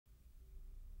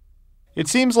It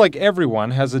seems like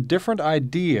everyone has a different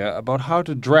idea about how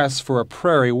to dress for a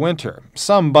prairie winter.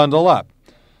 Some bundle up.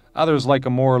 Others like a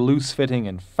more loose-fitting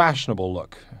and fashionable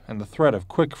look. And the threat of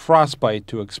quick frostbite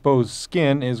to exposed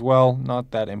skin is, well,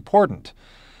 not that important.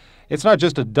 It's not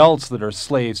just adults that are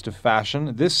slaves to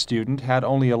fashion. This student had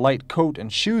only a light coat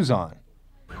and shoes on.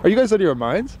 Are you guys out of your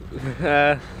minds?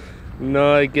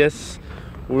 No, I guess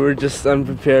we're just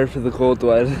unprepared for the cold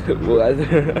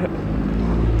weather.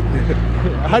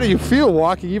 How do you feel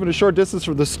walking even a short distance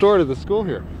from the store to the school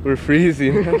here? We're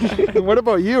freezing. What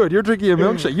about you? And you're drinking a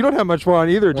milkshake. You don't have much on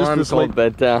either. Well, Just I'm cold,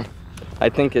 but I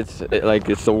think it's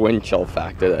the wind chill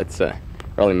factor that's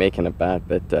really making it bad.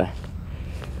 But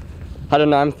I don't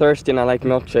know. I'm thirsty and I like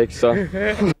milkshakes, so.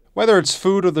 Whether it's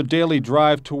food or the daily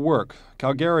drive to work,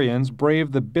 Calgarians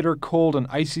braved the bitter cold and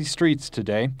icy streets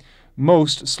today.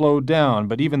 Most slowed down,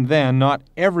 but even then, not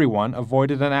everyone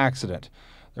avoided an accident.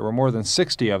 There were more than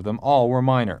 60 of them, all were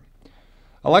minor.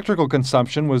 Electrical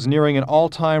consumption was nearing an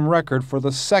all-time record for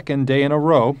the second day in a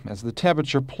row as the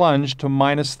temperature plunged to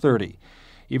minus 30.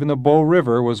 Even the Bow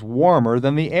River was warmer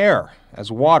than the air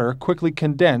as water quickly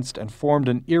condensed and formed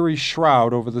an eerie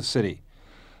shroud over the city.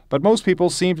 But most people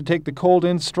seem to take the cold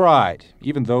in stride,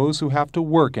 even those who have to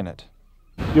work in it.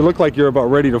 You look like you're about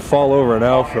ready to fall over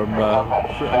now from, are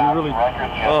you really?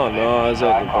 Oh no, I was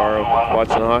out in the bar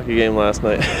watching a hockey game last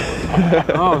night.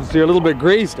 Oh, so you're a little bit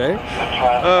grazed, eh?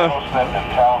 A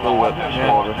little bit.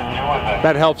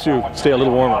 That helps you stay a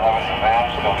little warmer.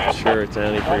 Sure, it's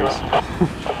antifreeze.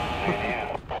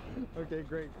 Okay,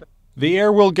 great. The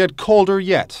air will get colder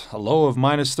yet, a low of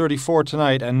minus 34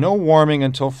 tonight, and no warming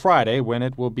until Friday when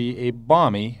it will be a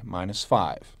balmy minus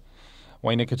 5.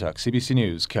 Wayne Nickatuk, CBC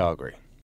News, Calgary.